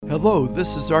Hello,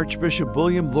 this is Archbishop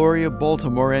William Lori of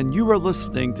Baltimore, and you are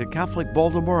listening to Catholic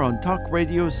Baltimore on Talk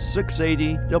Radio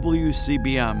 680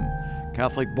 WCBM.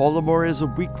 Catholic Baltimore is a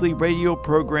weekly radio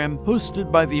program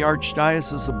hosted by the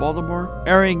Archdiocese of Baltimore,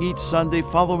 airing each Sunday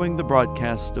following the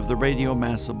broadcast of the Radio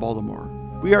Mass of Baltimore.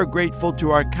 We are grateful to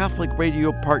our Catholic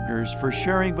radio partners for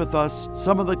sharing with us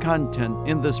some of the content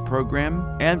in this program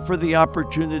and for the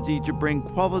opportunity to bring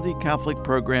quality Catholic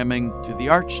programming to the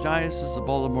Archdiocese of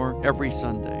Baltimore every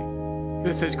Sunday.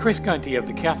 This is Chris Gunty of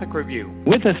the Catholic Review.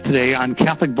 With us today on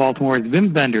Catholic Baltimore is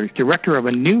Wim Wenders, director of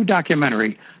a new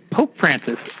documentary, Pope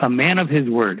Francis, A Man of His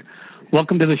Word.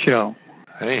 Welcome to the show.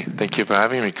 Hey, thank you for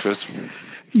having me, Chris.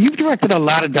 You've directed a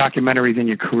lot of documentaries in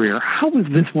your career. How was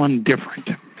this one different?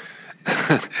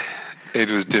 It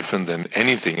was different than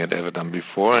anything I'd ever done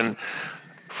before, and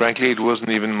frankly, it wasn't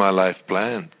even my life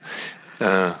plan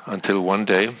until one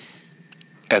day,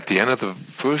 at the end of the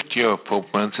first year of Pope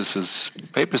Francis's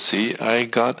papacy, I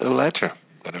got a letter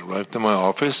that arrived in my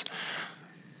office,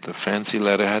 the fancy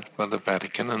letterhead by the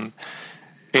Vatican, and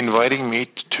inviting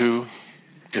me to,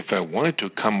 if I wanted to,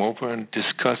 come over and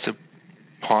discuss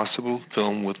a possible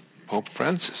film with Pope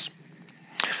Francis.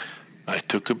 I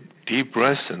took a deep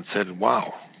breath and said,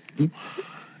 wow.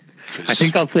 I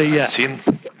think I'll say yes.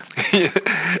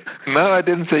 No, I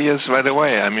didn't say yes right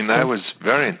away. I mean, I was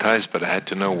very enticed, but I had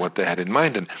to know what they had in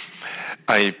mind. And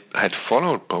I had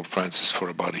followed Pope Francis for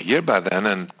about a year by then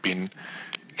and been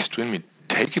extremely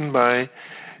taken by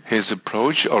his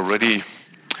approach already.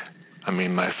 I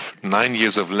mean, my 9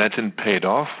 years of Latin paid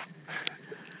off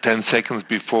 10 seconds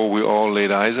before we all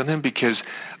laid eyes on him, because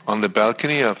on the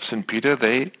balcony of St. Peter,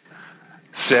 they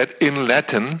said in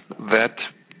Latin that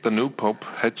the new Pope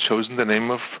had chosen the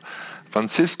name of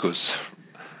Franciscus,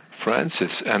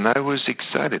 Francis, and I was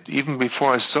excited. Even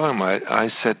before I saw him, I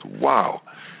said, wow,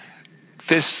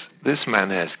 this man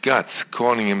has guts.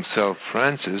 Calling himself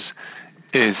Francis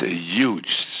is a huge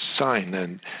sign,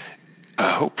 and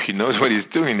I hope he knows what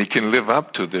he's doing. He can live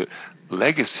up to the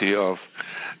legacy of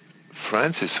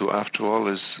Francis, who after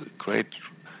all is a great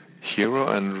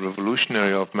hero and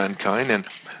revolutionary of mankind, and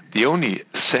the only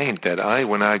saint that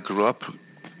when I grew up,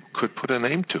 could put a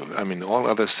name to. I mean, all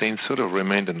other saints sort of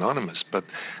remained anonymous, but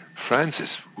Francis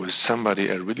was somebody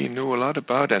I really knew a lot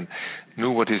about and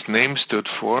knew what his name stood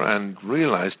for, and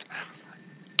realized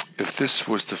if this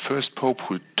was the first pope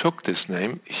who took this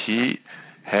name, he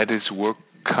had his work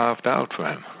carved out for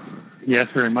him. Yes,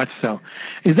 very much so.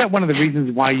 Is that one of the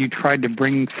reasons why you tried to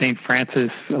bring St.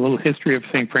 Francis, a little history of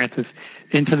St. Francis,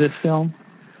 into this film?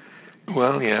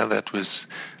 Well, yeah, that was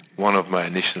one of my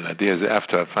initial ideas.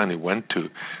 After I finally went to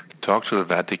talk to the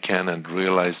Vatican and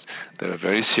realized they were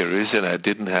very serious and I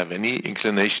didn't have any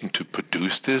inclination to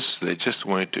produce this, they just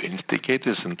wanted to instigate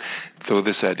this and throw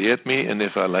this idea at me, and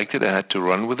if I liked it, I had to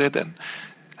run with it and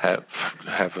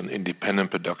have an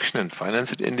independent production and finance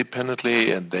it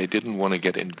independently, and they didn't want to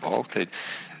get involved. They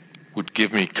would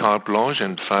give me carte blanche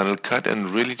and final cut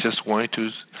and really just wanted to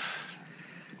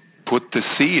put the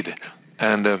seed,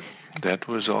 and that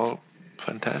was all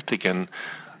fantastic, and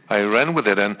I ran with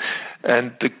it, and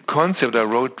the concept I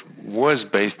wrote was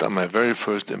based on my very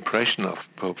first impression of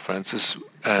Pope Francis,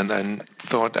 and I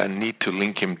thought I need to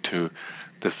link him to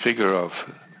the figure of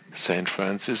Saint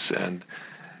Francis and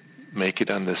make it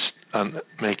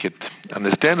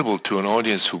understandable to an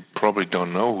audience who probably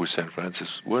don't know who Saint Francis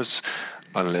was,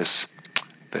 unless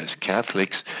there's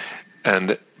Catholics,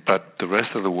 but the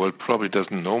rest of the world probably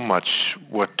doesn't know much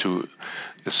what to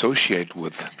associate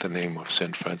with the name of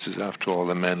St. Francis. After all,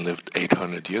 the man lived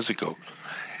 800 years ago.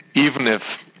 Even if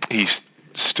he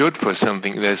stood for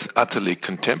something that's utterly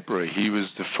contemporary, he was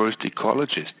the first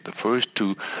ecologist, the first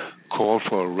to call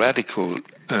for a radical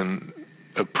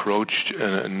approach,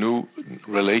 a new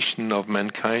relation of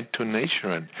mankind to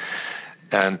nature,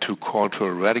 and to call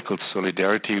for a radical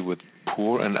solidarity with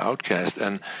poor and outcast.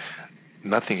 And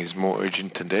nothing is more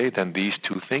urgent today than these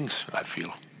two things, I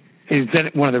feel. Is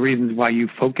that one of the reasons why you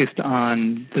focused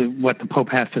on what the Pope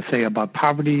has to say about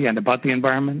poverty and about the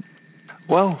environment?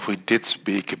 Well, we did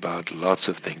speak about lots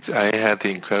of things. I had the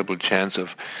incredible chance of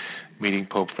meeting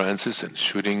Pope Francis and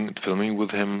filming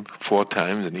with him 4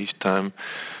 times, and each time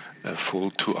a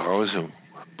full 2 hours, and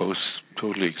both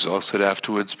totally exhausted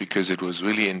afterwards because it was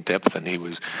really in depth, and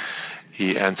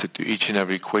he answered to each and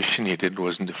every question. He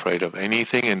wasn't afraid of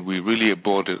anything, and we really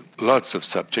aborted lots of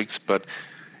subjects, but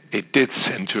it did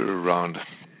center around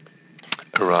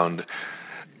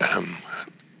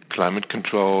climate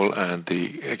control and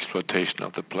the exploitation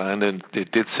of the planet.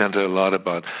 It did center a lot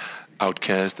about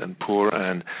outcast and poor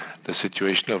and the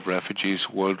situation of refugees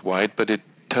worldwide, but it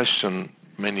touched on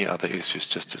many other issues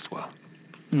just as well.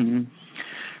 Mm-hmm.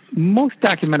 Most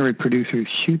documentary producers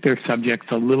shoot their subjects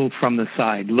a little from the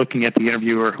side, looking at the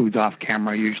interviewer who's off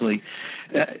camera usually.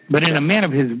 But in A Man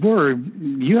of His Word,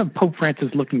 you have Pope Francis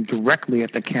looking directly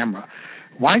at the camera.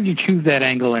 Why did you choose that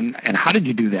angle, and how did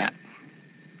you do that?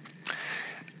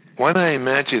 When I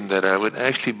imagined that I would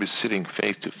actually be sitting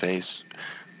face-to-face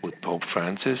with Pope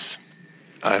Francis,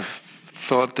 I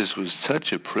thought this was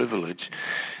such a privilege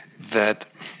that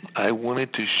I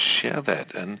wanted to share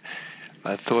that. And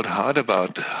I thought hard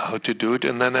about how to do it,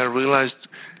 and then I realized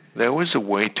there was a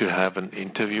way to have an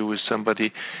interview with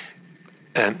somebody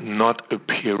and not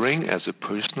appearing as a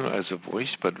person or as a voice,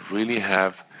 but really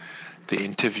have the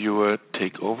interviewer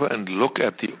take over and look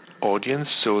at the audience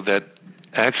so that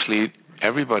actually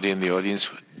everybody in the audience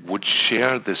would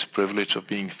share this privilege of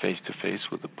being face-to-face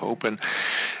with the Pope. And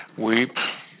we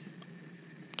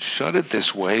shot it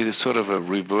this way, this sort of a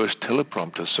reverse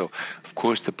teleprompter. So, of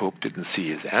course, the Pope didn't see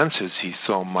his answers. He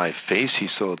saw my face. He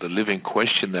saw the living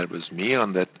question that was me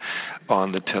on the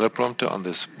teleprompter, on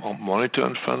this monitor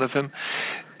in front of him.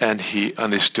 And he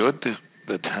understood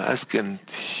the task, and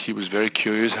he was very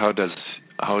curious,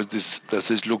 does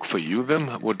this look for you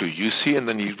then? What do you see? And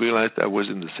then he realized I was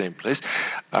in the same place.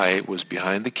 I was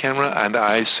behind the camera, and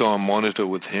I saw a monitor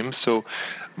with him. So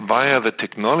via the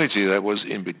technology that was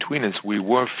in between us, we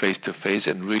were face-to-face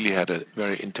and really had a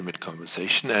very intimate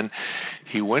conversation, and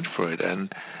he went for it.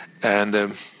 And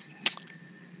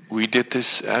we did this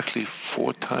actually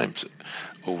 4 times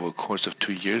over a course of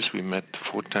 2 years. We met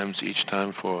 4 times each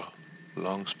time for a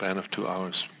long span of 2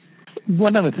 hours.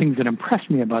 One of the things that impressed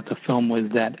me about the film was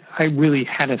that I really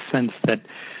had a sense that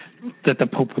the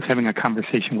Pope was having a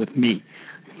conversation with me.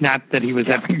 Not that he was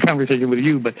having a conversation with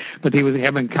you, but he was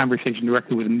having a conversation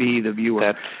directly with me, the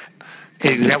viewer.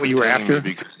 Is that what you were after?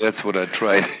 Because that's what I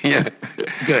tried. Yeah.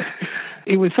 Good.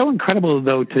 It was so incredible,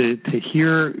 though, to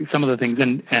hear some of the things,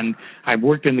 and I've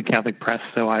worked in the Catholic press,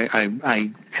 so I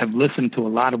have listened to a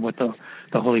lot of what the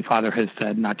Holy Father has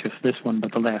said, not just this one,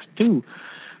 but the last 2.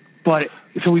 But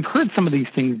so we've heard some of these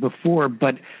things before,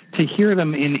 but to hear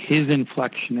them in his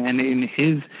inflection and in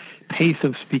his pace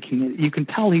of speaking, you can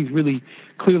tell he's really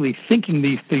clearly thinking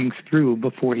these things through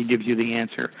before he gives you the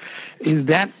answer. Is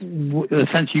that the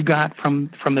sense you got from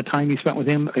the time you spent with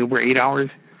him, over 8 hours?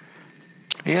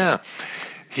 Yeah.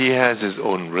 He has his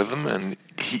own rhythm, and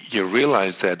you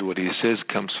realize that what he says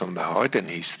comes from the heart, and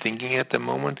he's thinking at the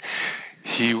moment.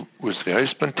 He was very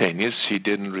spontaneous. He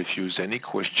didn't refuse any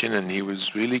question, and he was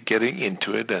really getting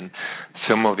into it, and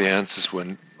some of the answers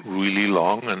went really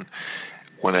long, and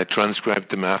when I transcribed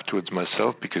them afterwards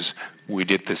myself, because we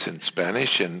did this in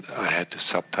Spanish, and I had to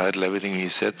subtitle everything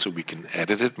he said so we can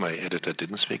edit it. My editor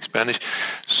didn't speak Spanish,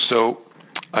 so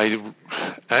I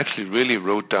actually really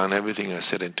wrote down everything I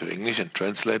said into English and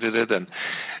translated it,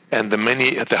 and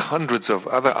the hundreds of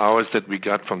other hours that we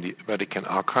got from the Vatican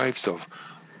archives of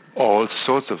all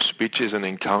sorts of speeches and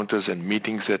encounters and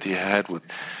meetings that he had with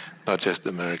not just the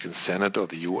American Senate or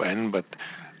the UN, but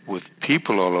with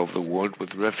people all over the world,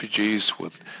 with refugees,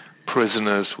 with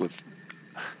prisoners, with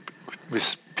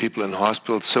people in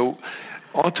hospitals. So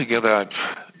altogether,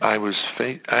 I was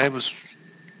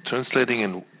translating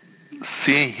and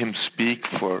seeing him speak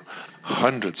for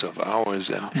hundreds of hours,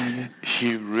 and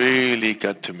he really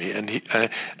got to me. And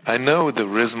I know the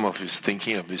rhythm of his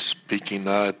thinking, of his speaking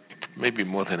now, maybe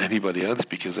more than anybody else,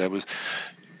 because I was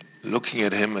looking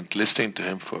at him and listening to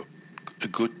him for a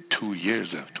good 2 years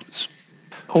afterwards.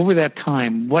 Over that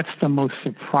time, what's the most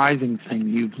surprising thing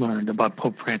you've learned about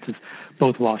Pope Francis,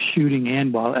 both while shooting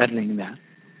and while editing that?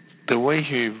 The way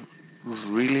he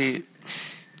really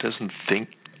doesn't think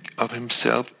of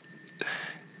himself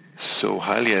so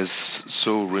highly, as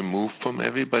so removed from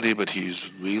everybody, but he's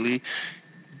really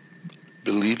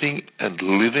believing and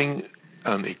living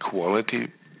on equality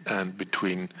and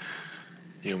between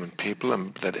human people,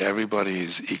 and that everybody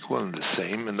is equal and the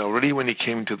same. And already when he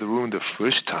came into the room the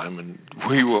first time, and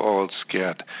we were all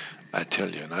scared, I tell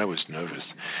you, and I was nervous.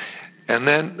 And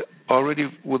then already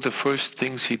with the first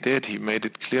things he did, he made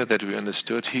it clear that we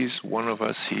understood he's one of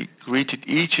us. He greeted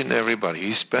each and everybody.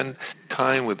 He spent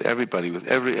time with everybody, with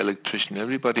every electrician,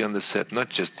 everybody on the set, not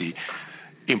just the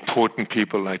important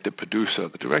people like the producer or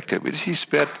the director, but he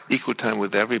spent equal time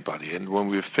with everybody. And when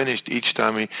we were finished, each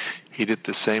time he did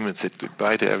the same and said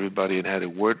goodbye to everybody and had a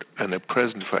word and a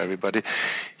present for everybody.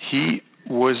 He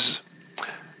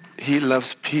loves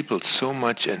people so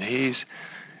much, and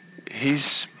he's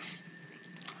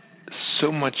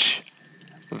so much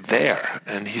there,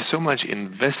 and he so much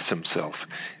invests himself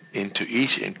into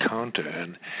each encounter.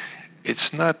 And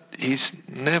he's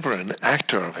never an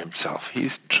actor of himself. He's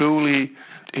truly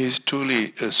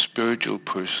a spiritual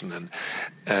person,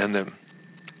 and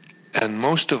and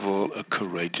most of all, a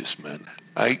courageous man.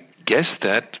 I guessed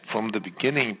that from the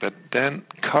beginning, but then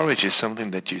courage is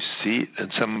something that you see,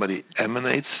 and somebody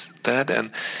emanates that,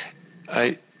 and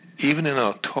even in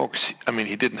our talks, I mean,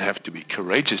 he didn't have to be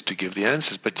courageous to give the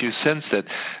answers, but you sense that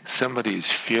somebody is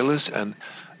fearless,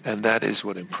 and that is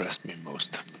what impressed me most.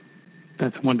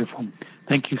 That's wonderful.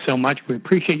 Thank you so much. We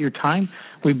appreciate your time.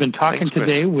 We've been talking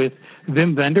today with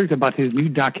Wim Wenders about his new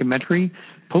documentary,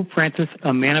 Pope Francis,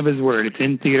 A Man of His Word. It's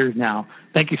in theaters now.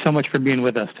 Thank you so much for being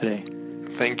with us today.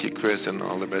 Thank you, Chris, and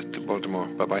all the best to Baltimore.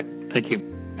 Bye-bye. Thank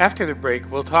you. After the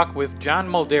break, we'll talk with John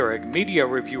Mulderig, media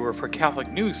reviewer for Catholic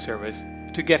News Service,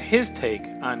 to get his take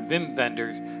on Wim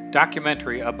Wenders'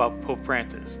 documentary about Pope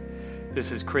Francis.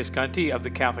 This is Chris Gunty of the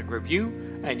Catholic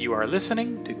Review, and you are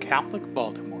listening to Catholic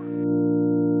Baltimore.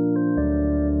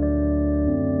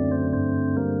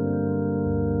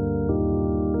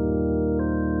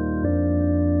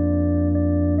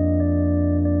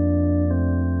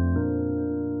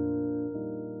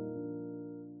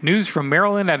 News from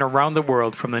Maryland and around the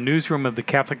world from the newsroom of the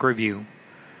Catholic Review.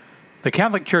 The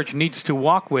Catholic Church needs to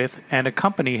walk with and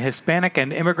accompany Hispanic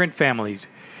and immigrant families,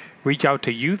 reach out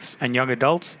to youths and young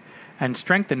adults, and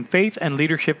strengthen faith and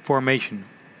leadership formation.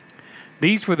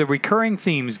 These were the recurring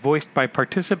themes voiced by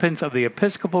participants of the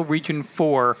Episcopal Region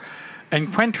 4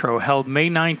 Encuentro held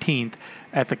May 19th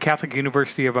at the Catholic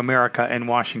University of America in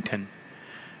Washington.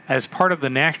 As part of the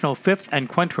national Fifth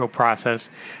Encuentro process,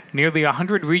 nearly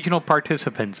 100 regional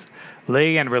participants,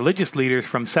 lay and religious leaders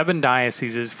from 7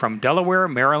 dioceses from Delaware,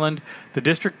 Maryland, the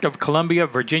District of Columbia,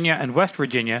 Virginia, and West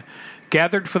Virginia,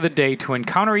 gathered for the day to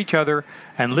encounter each other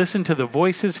and listen to the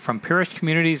voices from parish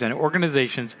communities and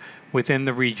organizations within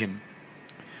the region.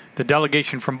 The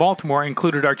delegation from Baltimore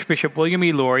included Archbishop William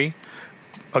E. Lori,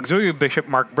 Auxiliary Bishop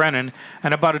Mark Brennan,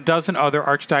 and about a dozen other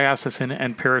archdiocesan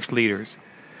and parish leaders.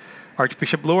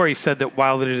 Archbishop Lori said that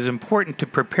while it is important to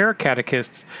prepare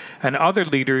catechists and other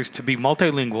leaders to be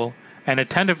multilingual and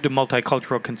attentive to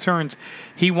multicultural concerns,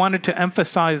 he wanted to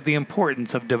emphasize the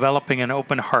importance of developing an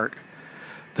open heart.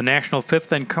 The National Fifth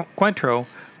Encuentro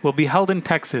will be held in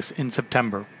Texas in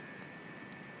September.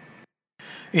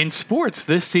 In sports,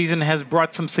 this season has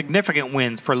brought some significant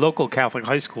wins for local Catholic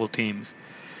high school teams.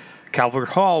 Calvert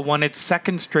Hall won its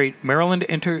second straight Maryland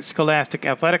Interscholastic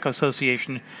Athletic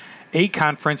Association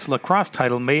A-Conference lacrosse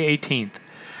title May 18th.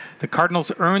 The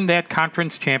Cardinals earned that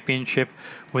conference championship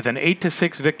with an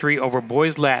 8-6 victory over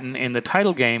Boys Latin in the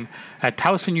title game at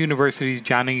Towson University's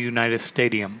Johnny Unitas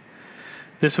Stadium.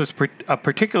 This was a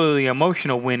particularly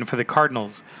emotional win for the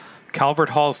Cardinals. Calvert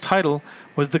Hall's title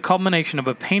was the culmination of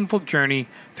a painful journey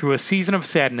through a season of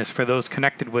sadness for those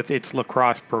connected with its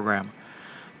lacrosse program.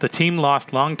 The team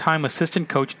lost longtime assistant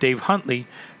coach Dave Huntley,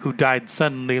 who died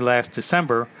suddenly last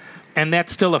December, and that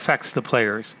still affects the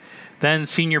players. Then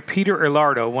senior Peter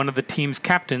Ilardo, one of the team's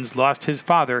captains, lost his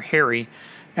father, Harry,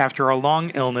 after a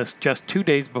long illness just 2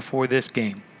 days before this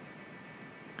game.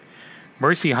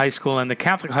 Mercy High School and the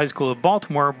Catholic High School of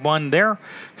Baltimore won their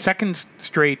second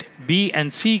straight B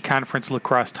and C conference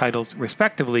lacrosse titles,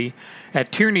 respectively,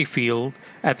 at Tierney Field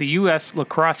at the U.S.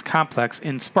 Lacrosse Complex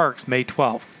in Sparks, May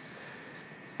 12th.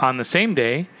 On the same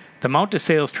day, the Mount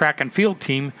DeSales track and field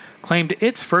team claimed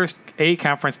its first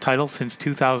A-Conference title since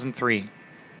 2003.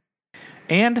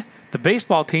 And the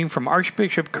baseball team from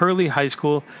Archbishop Curley High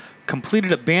School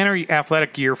completed a banner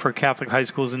athletic year for Catholic high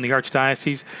schools in the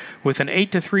Archdiocese with an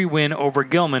 8-3 win over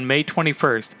Gilman May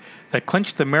 21st that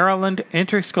clinched the Maryland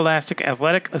Interscholastic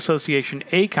Athletic Association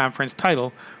A-Conference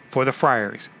title for the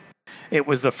Friars. It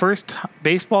was the first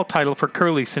baseball title for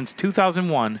Curley since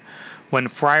 2001 when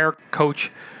Friar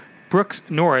coach Brooks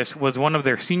Norris was one of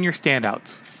their senior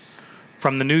standouts.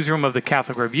 From the newsroom of the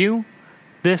Catholic Review,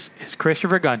 this is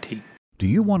Christopher Gunty. Do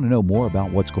you want to know more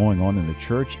about what's going on in the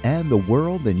church and the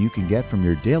world than you can get from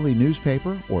your daily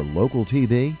newspaper or local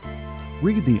TV?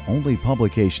 Read the only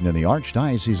publication in the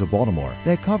Archdiocese of Baltimore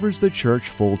that covers the church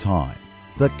full-time,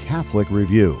 the Catholic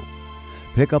Review.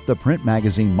 Pick up the print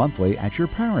magazine monthly at your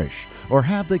parish or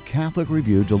have the Catholic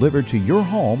Review delivered to your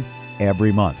home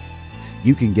every month.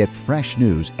 You can get fresh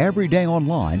news every day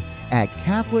online at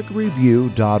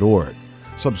catholicreview.org.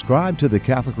 Subscribe to the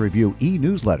Catholic Review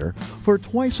e-newsletter for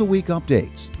twice-a-week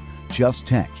updates. Just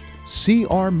text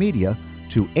CR Media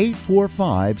to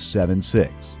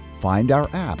 84576. Find our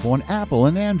app on Apple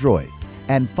and Android,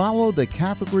 and follow the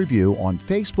Catholic Review on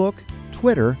Facebook,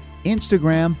 Twitter,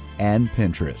 Instagram, and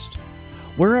Pinterest.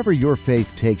 Wherever your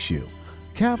faith takes you,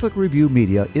 Catholic Review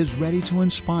Media is ready to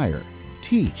inspire,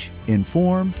 teach,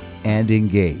 inform, and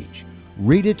engage.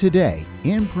 Read it today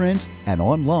in print and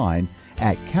online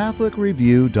at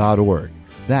catholicreview.org.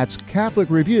 That's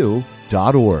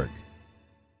catholicreview.org.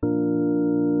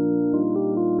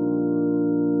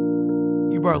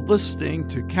 You are listening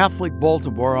to Catholic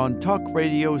Baltimore on Talk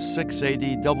Radio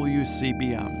 680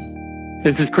 WCBM.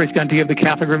 This is Chris Gunty of the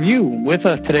Catholic Review. With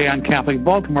us today on Catholic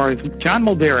Baltimore is John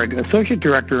Mulderig, Associate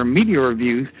Director of Media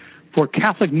Reviews for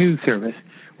Catholic News Service.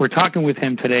 We're talking with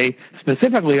him today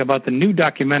specifically about the new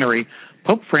documentary,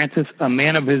 Pope Francis, A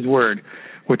Man of His Word.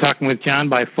 We're talking with John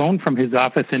by phone from his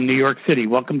office in New York City.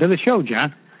 Welcome to the show,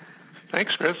 John.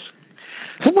 Thanks, Chris.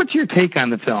 So what's your take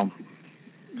on the film?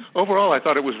 Overall, I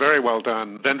thought it was very well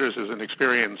done. Wenders is an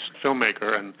experienced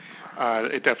filmmaker, and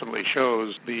it definitely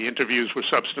shows. The interviews were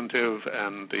substantive,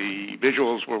 and the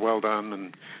visuals were well done,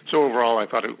 and so overall, I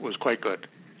thought it was quite good.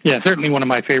 Yeah, certainly one of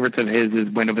my favorites of his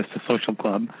is Buena Vista Social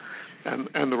Club.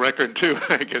 And the record, too,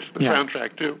 I guess, the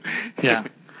soundtrack, too. Yeah.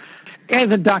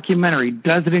 As a documentary,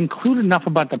 does it include enough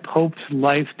about the Pope's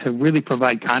life to really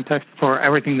provide context for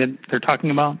everything that they're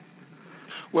talking about?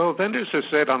 Well, Wenders has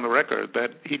said on the record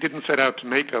that he didn't set out to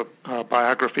make a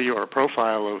biography or a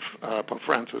profile of Pope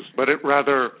Francis, but his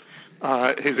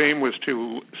aim was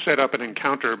to set up an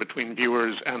encounter between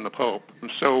viewers and the Pope.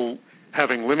 So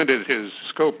having limited his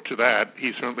scope to that,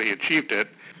 he certainly achieved it.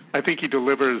 I think he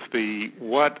delivers the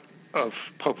what of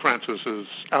Pope Francis's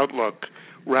outlook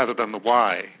rather than the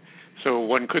why. So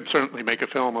one could certainly make a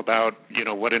film about,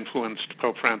 what influenced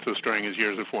Pope Francis during his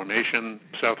years of formation,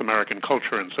 South American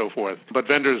culture, and so forth. But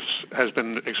Wenders has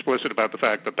been explicit about the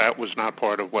fact that that was not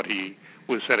part of what he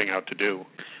was setting out to do.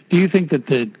 Do you think that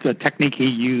the technique he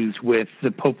used with the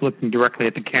Pope looking directly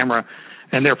at the camera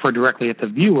and therefore directly at the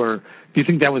viewer, do you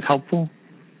think that was helpful?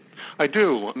 I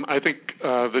do. I think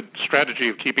the strategy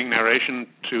of keeping narration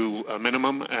to a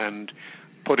minimum and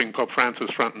putting Pope Francis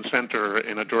front and center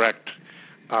in a direct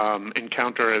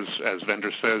encounter, as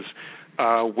Wenders says,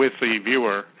 with the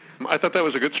viewer, I thought that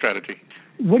was a good strategy.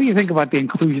 What do you think about the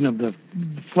inclusion of the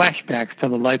flashbacks to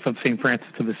the life of St. Francis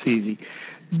of Assisi?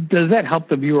 Does that help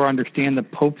the viewer understand the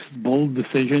Pope's bold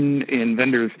decision, in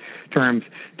Wenders' terms,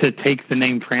 to take the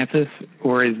name Francis,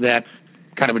 or is that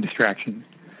kind of a distraction?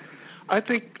 I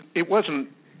think it wasn't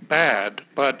bad,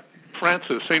 but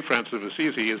St. Francis of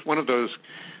Assisi, is one of those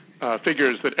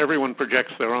figures that everyone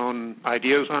projects their own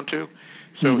ideas onto.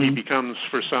 So he becomes,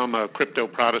 for some, a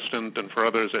crypto-Protestant, and for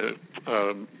others,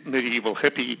 a medieval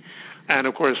hippie. And,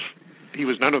 of course, he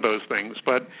was none of those things.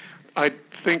 But I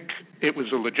think it was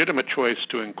a legitimate choice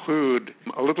to include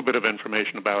a little bit of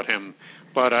information about him,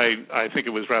 but I think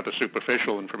it was rather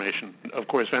superficial information. Of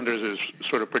course, Wenders is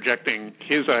sort of projecting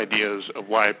his ideas of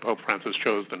why Pope Francis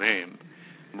chose the name,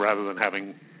 rather than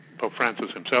having Pope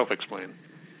Francis himself explain.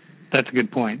 That's a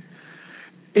good point.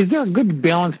 Is there a good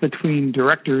balance between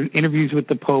direct interviews with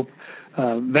the Pope?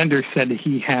 Wenders said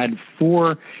he had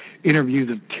 4 interviews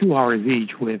of 2 hours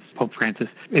each with Pope Francis.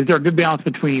 Is there a good balance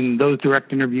between those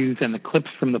direct interviews and the clips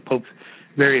from the Pope's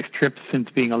various trips since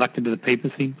being elected to the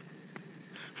papacy?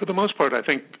 For the most part, I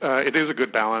think it is a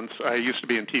good balance. I used to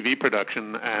be in TV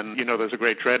production, and, there's a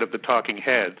great dread of the talking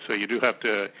head. So you do have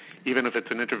to, even if it's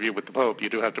an interview with the Pope, you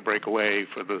do have to break away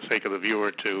for the sake of the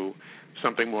viewer to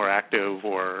something more active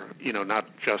or, not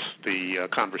just the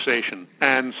conversation.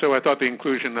 And so I thought the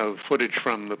inclusion of footage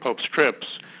from the Pope's trips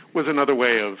was another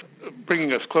way of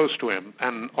bringing us close to him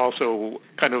and also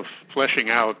kind of fleshing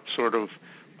out sort of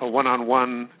a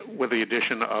one-on-one with the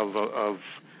addition of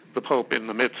the Pope in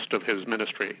the midst of his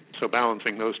ministry. So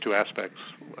balancing those two aspects,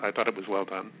 I thought it was well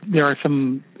done. There are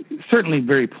some certainly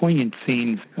very poignant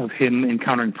scenes of him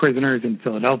encountering prisoners in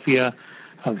Philadelphia,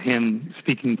 of him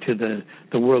speaking to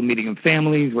the World Meeting of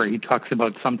Families, where he talks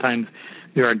about sometimes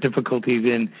there are difficulties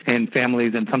in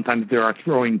families and sometimes there are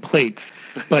throwing plates.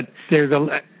 But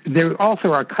there also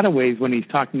are cutaways when he's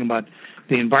talking about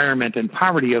the environment and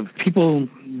poverty of people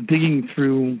digging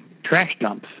through trash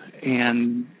dumps.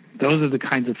 And those are the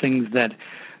kinds of things that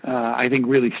I think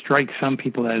really strike some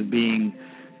people as being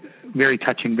very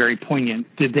touching, very poignant.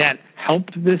 Did that help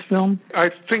this film? I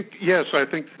think, yes. I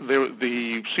think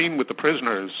the scene with the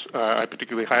prisoners, I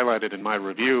particularly highlighted in my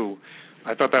review.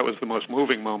 I thought that was the most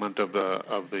moving moment of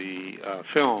the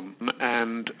film.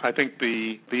 And I think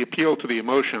the appeal to the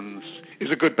emotions is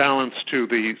a good balance to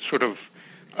the sort of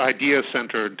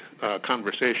idea-centered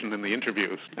conversation in the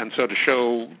interviews. And so to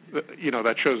show,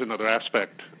 that shows another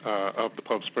aspect of the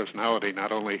Pope's personality,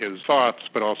 not only his thoughts,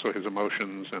 but also his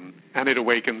emotions. And it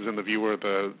awakens in the viewer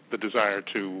the desire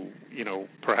to,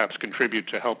 perhaps contribute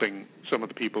to helping some of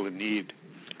the people in need.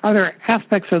 Are there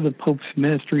aspects of the Pope's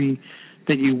ministry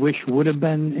that you wish would have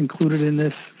been included in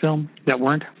this film that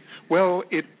weren't? Well,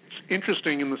 it's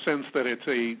interesting in the sense that it's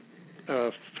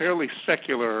a fairly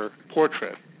secular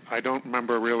portrait. I don't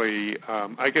remember really,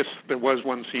 I guess there was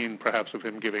one scene perhaps of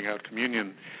him giving out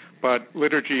communion, but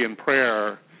liturgy and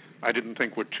prayer I didn't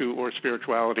think were or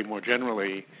spirituality more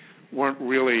generally, weren't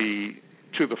really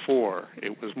to the fore.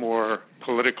 It was more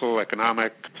political,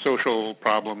 economic, social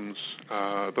problems,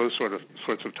 those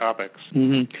sorts of topics.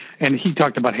 Mm-hmm. And he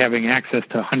talked about having access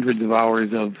to hundreds of hours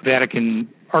of Vatican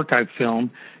archive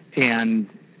film and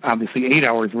obviously 8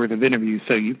 hours worth of interviews.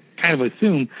 So you kind of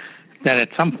assume that at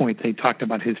some point they talked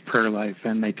about his prayer life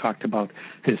and they talked about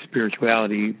his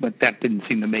spirituality, but that didn't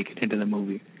seem to make it into the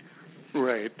movie.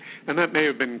 Right. And that may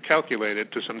have been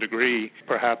calculated to some degree.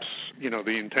 Perhaps,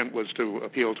 the intent was to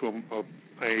appeal to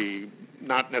a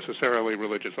not necessarily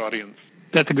religious audience.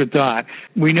 That's a good thought.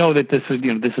 We know that this is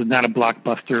not a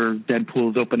blockbuster.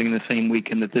 Deadpool's opening the same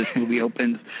weekend that this movie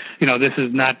opens. This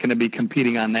is not going to be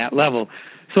competing on that level.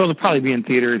 So it'll probably be in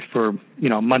theaters for,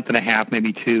 a month and a half,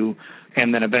 maybe two,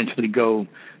 and then eventually go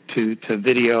to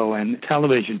video and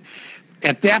television.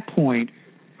 At that point,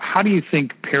 how do you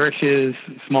think parishes,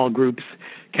 small groups,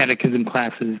 catechism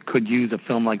classes could use a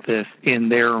film like this in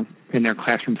their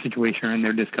classroom situation or in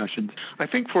their discussions? I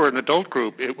think for an adult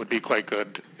group, it would be quite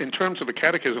good. In terms of a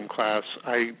catechism class,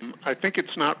 I think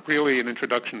it's not really an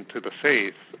introduction to the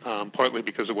faith, partly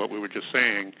because of what we were just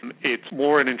saying. It's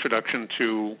more an introduction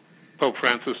to Pope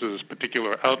Francis's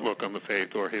particular outlook on the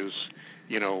faith, or his,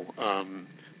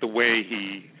 the way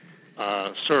he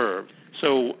served.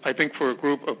 So I think for a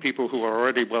group of people who are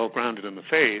already well grounded in the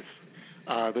faith,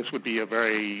 this would be a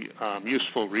very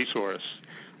useful resource.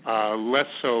 Less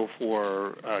so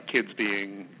for kids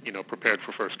being, prepared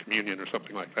for First Communion or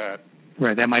something like that.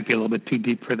 Right, that might be a little bit too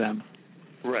deep for them.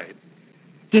 Right.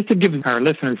 Just to give our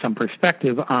listeners some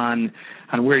perspective on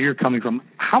where you're coming from,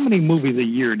 how many movies a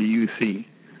year do you see?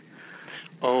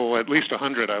 Oh, at least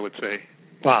 100, I would say.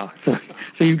 Wow,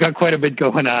 so you've got quite a bit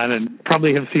going on, and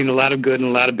probably have seen a lot of good and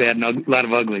a lot of bad and a lot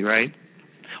of ugly, right?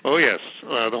 Oh, yes,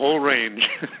 the whole range.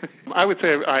 I would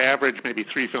say I average maybe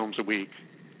 3 films a week.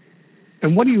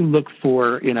 And what do you look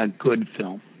for in a good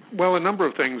film? Well, a number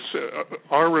of things.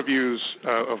 Our reviews,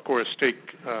 of course,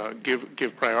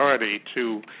 give priority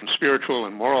to spiritual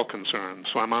and moral concerns.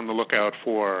 So I'm on the lookout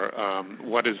for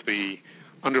what is the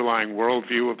underlying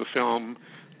worldview of the film,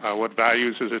 what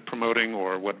values is it promoting,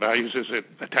 or what values is it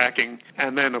attacking?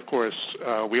 And then, of course,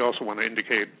 we also want to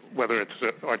indicate whether it's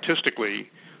artistically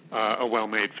a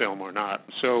well-made film or not.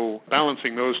 So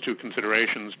balancing those two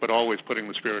considerations, but always putting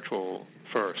the spiritual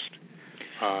first.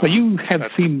 But you have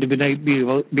seemed to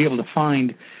be able to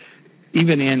find,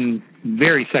 even in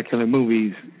very secular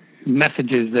movies,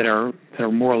 messages that are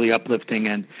morally uplifting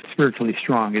and spiritually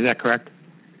strong. Is that correct?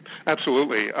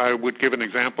 Absolutely. I would give an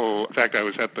example. In fact, I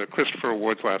was at the Christopher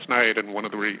Awards last night, and one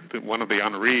of the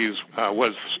honorees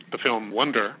was the film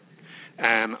Wonder,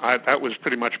 and that was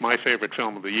pretty much my favorite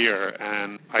film of the year.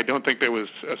 And I don't think there was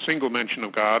a single mention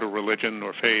of God or religion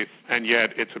or faith, and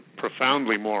yet it's a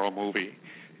profoundly moral movie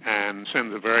and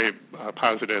sends a very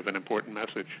positive and important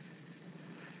message.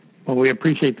 Well, we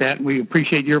appreciate that. We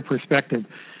appreciate your perspective.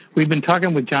 We've been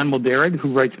talking with John Mulderick,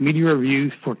 who writes media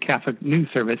reviews for Catholic News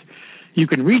Service. You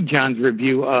can read John's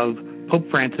review of Pope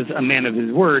Francis, A Man of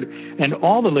His Word, and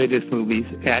all the latest movies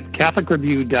at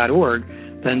CatholicReview.org,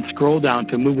 then scroll down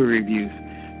to movie reviews.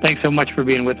 Thanks so much for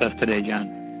being with us today, John.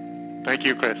 Thank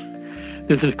you, Chris.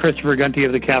 This is Christopher Gunty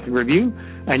of the Catholic Review,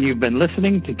 and you've been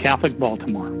listening to Catholic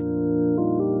Baltimore.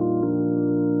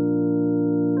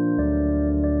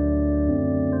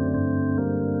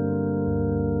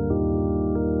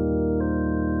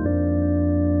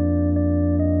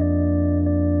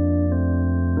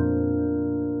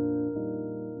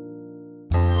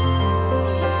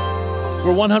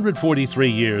 For 143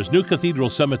 years, New Cathedral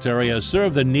Cemetery has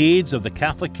served the needs of the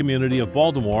Catholic community of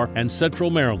Baltimore and Central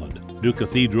Maryland. New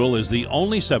Cathedral is the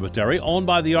only cemetery owned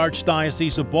by the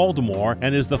Archdiocese of Baltimore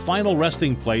and is the final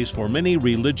resting place for many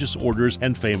religious orders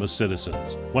and famous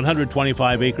citizens.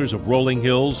 125 acres of rolling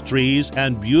hills, trees,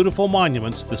 and beautiful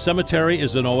monuments, the cemetery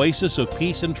is an oasis of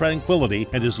peace and tranquility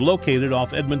and is located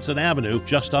off Edmondson Avenue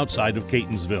just outside of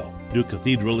Catonsville. New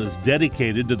Cathedral is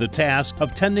dedicated to the task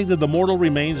of tending to the mortal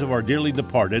remains of our dearly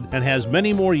departed and has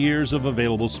many more years of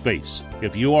available space.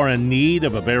 If you are in need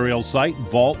of a burial site,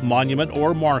 vault, monument,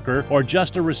 or marker, or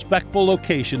just a respectful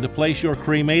location to place your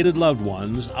cremated loved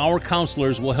ones, our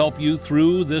counselors will help you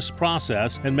through this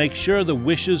process and make sure the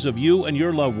wishes of you and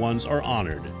your loved ones are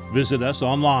honored. Visit us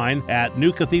online at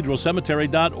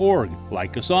newcathedralcemetery.org.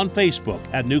 Like us on Facebook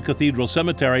at New Cathedral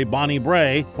Cemetery, Bonnie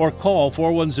Bray, or call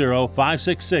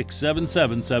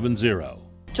 410-566-7770.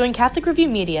 Join Catholic Review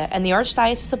Media and the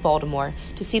Archdiocese of Baltimore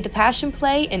to see the Passion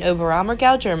Play in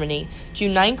Oberammergau, Germany,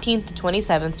 June 19th to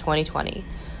 27th, 2020.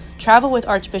 Travel with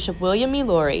Archbishop William E.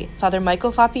 Laurie, Father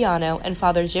Michael Fapiano, and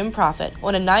Father Jim Prophet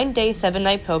on a 9-day,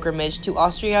 7-night pilgrimage to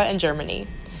Austria and Germany.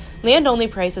 Land-only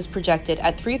price is projected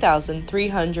at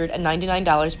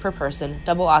 $3,399 per person,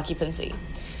 double occupancy.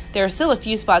 There are still a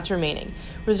few spots remaining.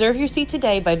 Reserve your seat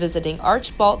today by visiting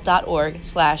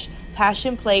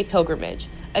archbalt.org/passionplaypilgrimage.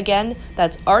 Again,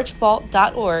 that's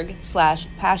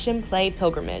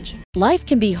archbalt.org/passionplaypilgrimage. Life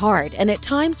can be hard, and at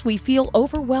times we feel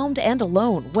overwhelmed and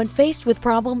alone. When faced with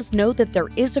problems, know that there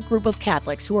is a group of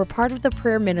Catholics who are part of the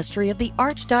prayer ministry of the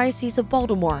Archdiocese of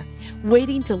Baltimore,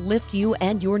 waiting to lift you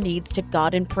and your needs to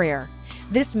God in prayer.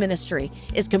 This ministry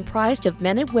is comprised of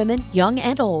men and women, young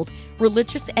and old,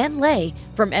 religious and lay,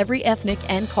 from every ethnic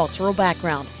and cultural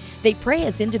background. They pray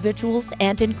as individuals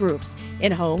and in groups,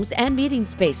 in homes and meeting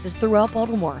spaces throughout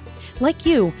Baltimore. Like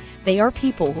you, they are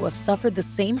people who have suffered the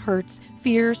same hurts,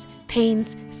 fears,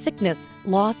 pains, sickness,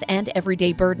 loss, and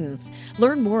everyday burdens.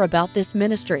 Learn more about this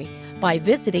ministry by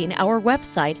visiting our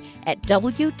website at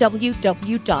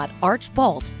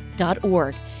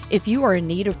www.archbalt.org. If you are in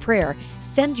need of prayer,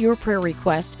 send your prayer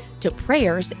request to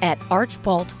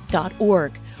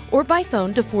prayers@archbalt.org or by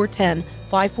phone to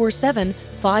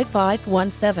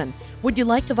 410-547-5517. Would you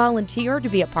like to volunteer to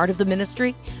be a part of the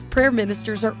ministry? Prayer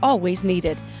ministers are always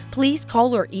needed. Please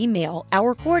call or email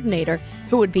our coordinator,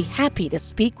 who would be happy to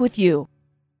speak with you.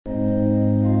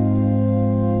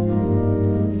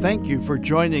 Thank you for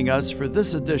joining us for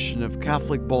this edition of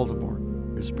Catholic Baltimore.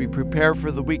 As we prepare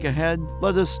for the week ahead,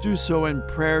 let us do so in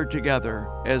prayer together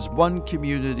as one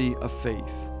community of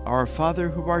faith. Our Father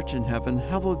who art in heaven,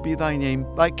 hallowed be thy name.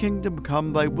 Thy kingdom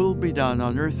come, thy will be done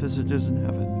on earth as it is in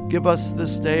heaven. Give us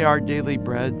this day our daily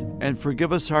bread, and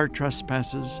forgive us our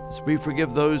trespasses, as we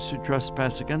forgive those who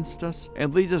trespass against us.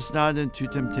 And lead us not into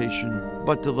temptation,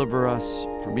 but deliver us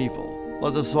from evil.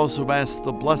 Let us also ask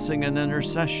the blessing and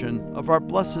intercession of our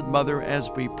Blessed Mother as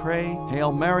we pray.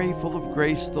 Hail Mary, full of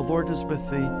grace, the Lord is with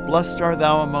thee. Blessed art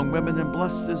thou among women, and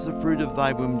blessed is the fruit of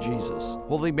thy womb, Jesus.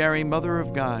 Holy Mary, Mother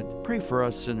of God, pray for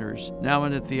us sinners, now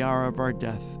and at the hour of our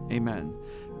death. Amen.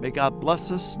 May God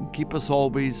bless us and keep us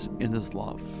always in his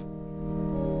love.